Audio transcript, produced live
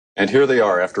And here they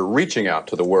are, after reaching out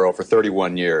to the world for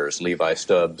 31 years, Levi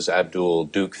Stubbs, Abdul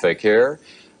Duke Fakir,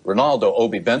 Ronaldo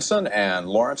Obie Benson, and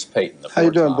Lawrence Payton. How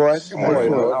you doing, boys? Good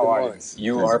morning. How are you?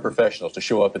 You are professionals to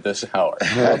show up at this hour.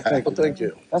 Thank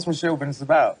you. That's what show business is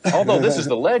about. Although this is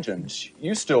the Legends,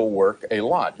 you still work a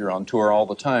lot. You're on tour all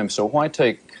the time, so why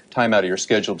take time out of your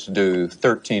schedule to do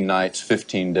 13 nights,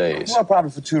 15 days? Well, probably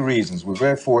for two reasons. We're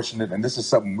very fortunate, and this is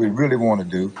something we really want to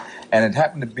do. And it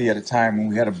happened to be at a time when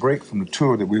we had a break from the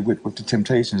tour that we with the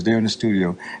Temptations there in the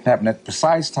studio. It happened at the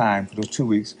precise time for those 2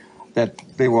 weeks that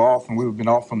they were off, and we've been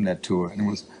off from that tour. And it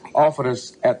was offered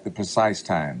us at the precise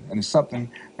time. And it's something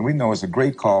that we know is a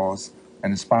great cause,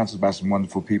 and it's sponsored by some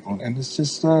wonderful people. And it's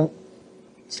just,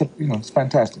 it's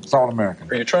fantastic. It's all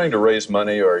American. Are you trying to raise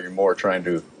money, or are you more trying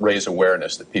to raise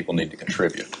awareness that people need to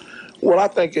contribute? Well, I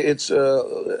think it's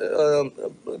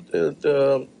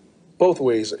both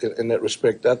ways in that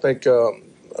respect. I think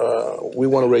we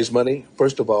want to raise money,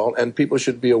 first of all, and people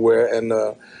should be aware and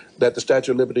that the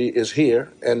Statue of Liberty is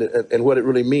here and what it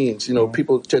really means. You know,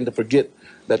 people tend to forget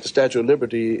that the Statue of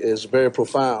Liberty is very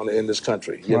profound in this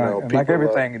country. You know, and like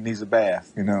everything, it needs a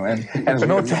bath. You know, and there's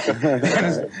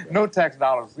no tax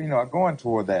dollars, are going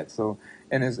toward that. So,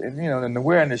 and the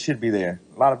awareness should be there.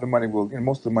 A lot of the money will,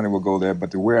 most of the money will go there, but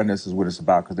the awareness is what it's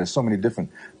about because there's so many different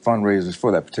fundraisers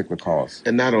for that particular cause.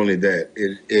 And not only that,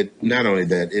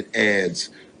 it adds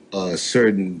a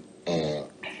certain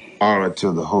aura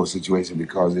to the whole situation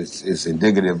because it's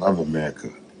indicative of America.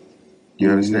 You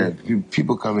understand?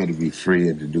 People come here to be free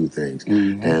and to do things.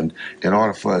 And in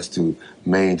order for us to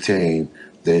maintain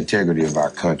the integrity of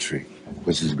our country,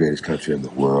 which is the greatest country in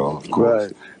the world, of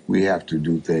course, we have to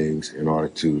do things in order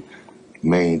to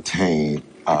maintain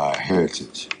our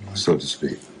heritage, so to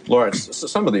speak. Lawrence, so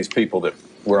some of these people that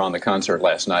were on the concert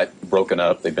last night, broken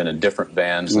up, they've been in different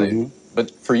bands. But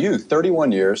for you,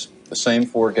 31 years, the same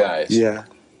four guys. Yeah.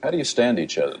 How do you stand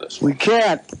each other this way? We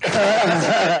can't.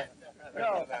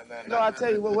 No, I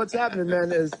tell you what's happening,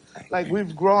 man, is like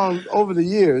we've grown over the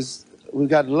years. We've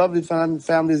got lovely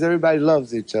families. Everybody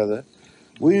loves each other.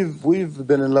 We've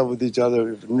been in love with each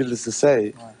other, needless to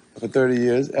say, for 30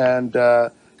 years, and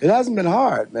it hasn't been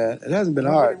hard, man. It hasn't been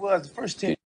hard. It was the first 10